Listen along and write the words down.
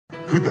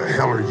Who the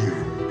hell are you?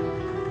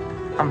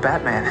 I'm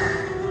Batman.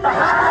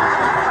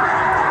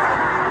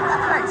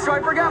 Hey, so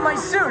I forgot my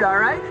suit,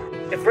 alright?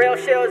 If real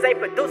shows ain't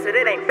produced,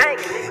 it ain't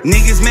banging.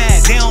 Niggas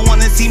mad, they don't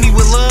wanna see me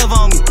with love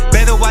on me.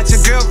 Better watch your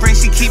girlfriend,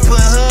 she keep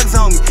putting hugs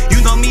on me. You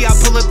know me, I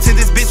pull up to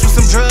this bitch with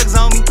some drugs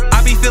on me.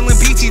 I be feeling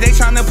peachy, they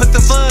tryna put the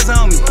fuzz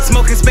on me.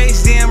 Smoking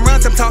Space Jam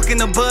runs, I'm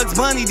talking to Bugs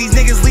Bunny. These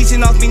niggas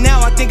leeching off me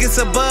now, I think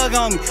it's a bug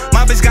on me.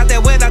 My bitch got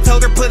that wet, I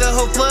told her put a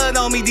whole flood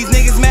on me. These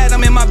niggas mad,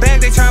 I'm in my bag,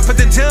 they tryna put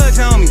the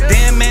judge on me.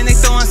 Damn man, they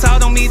throwing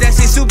salt on me, that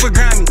shit super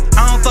grimy.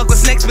 I don't fuck with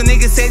snakes, but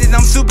niggas say that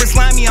I'm super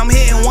slimy. I'm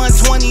hitting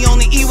 120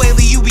 on the E-way,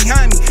 leave you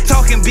behind me.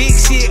 Talking big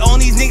shit on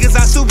these niggas,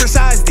 I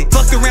supersized it.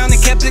 Fucked around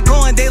and kept it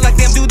going, they like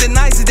them do the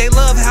nicest. They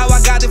love how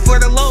I got it for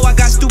the low, I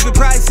got stupid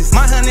prices.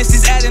 My hundreds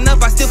is adding up,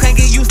 I still can't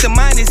get used to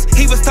minus.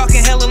 He was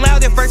talking hella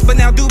loud at first, but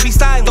now do be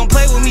silent. Don't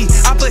play with me,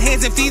 I put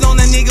hands and feet on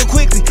a nigga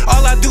quickly.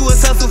 All I do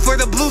is hustle for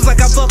the blues like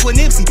I fuck with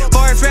Nipsey.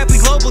 Far as rap, we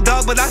global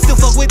dog, but I still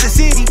fuck with the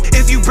city.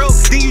 If you broke,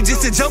 then you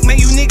just a joke,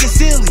 man, you niggas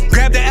silly.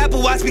 Grab the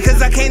Apple Watch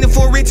because I can't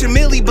afford Rich or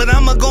Millie, but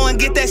I'ma go and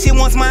get that shit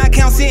once my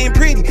account sitting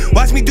pretty.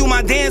 Watch me do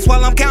my dance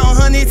while I'm counting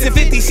hundreds and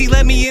 50. She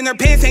let me in her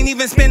pants, ain't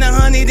even spend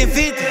 150.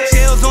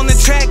 Shells on the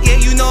track, yeah,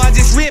 you know I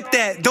just ripped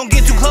that. Don't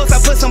get too close, I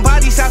put some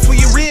body shots where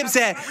your ribs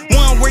at.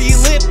 One where you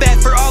lip at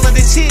for all of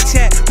the chit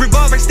chat.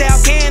 Revolver style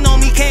can on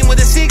me, came with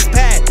a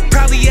 6-pack.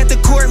 Probably at the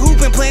court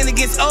hooping, playing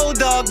against old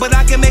dog, but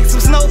I can make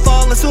some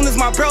snowfall as soon as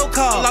my bro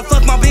call. I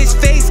fucked my bitch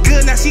face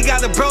good, now she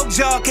got a broke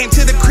jaw. Came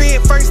to the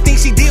crib, first thing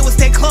she did was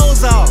take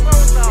clothes off.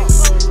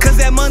 Cause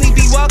that money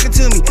be walking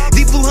to me.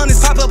 Deep blue hunters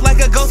pop up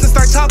like a ghost and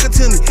start talking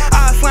to me.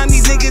 I slime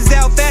these niggas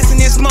out fast and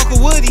then smoke a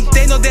woody.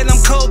 They know that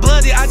I'm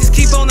cold-blooded, I just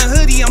keep on the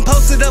hoodie. I'm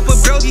posted up with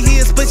Brody,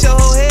 he'll split your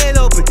whole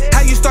head open. How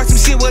you start some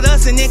shit with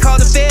us and then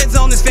call the feds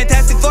on us?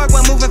 Fantastic Farwg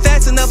wasn't moving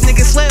fast enough,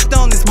 niggas slept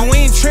on us. But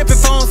we ain't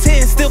tripping, phones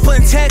hitting, still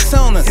putting texts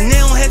on us. And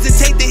they don't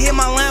hesitate to hit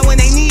my line when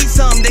they need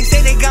something. They say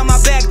they got my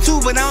back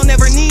too, but I don't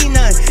ever need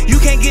none. You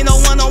can't get no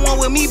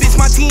one-on-one with me, bitch,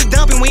 my team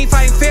dumping. We ain't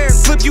fighting fair,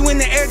 flip you in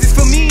the air just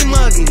for me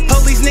mugging.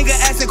 Police nigga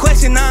asking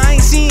question, nah, I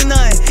ain't seen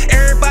none.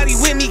 Everybody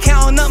with me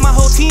counting up, my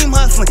whole team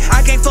hustling.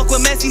 I can't fuck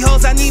with messy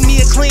hoes, I need me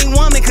a clean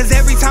woman. Cause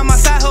every time I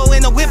side hoe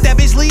in a whip, that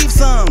bitch leave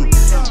some.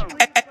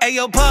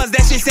 Ayo, pause,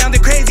 that shit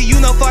sounded crazy. You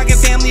know Farwg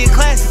family and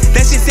classic.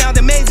 That shit sound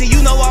amazing.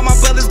 You know all my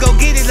brothers go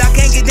get it. I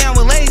can't get down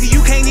with lazy.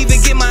 You can't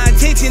even get my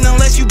attention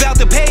unless you bout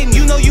to pay me.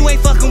 You know you ain't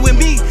fucking with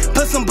me.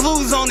 Put some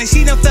blues on it.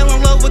 She done fell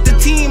in love with the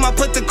team. I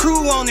put the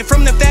crew on it.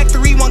 From the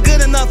factory, one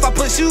good enough, I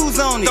put shoes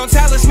on it. Don't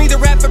challenge me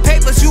to rap for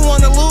papers, you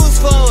wanna lose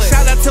for it.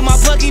 Shout out to my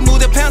plug, he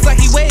moved the pounds like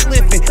he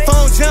weightlifting.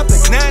 Phone jumping,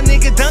 now nigga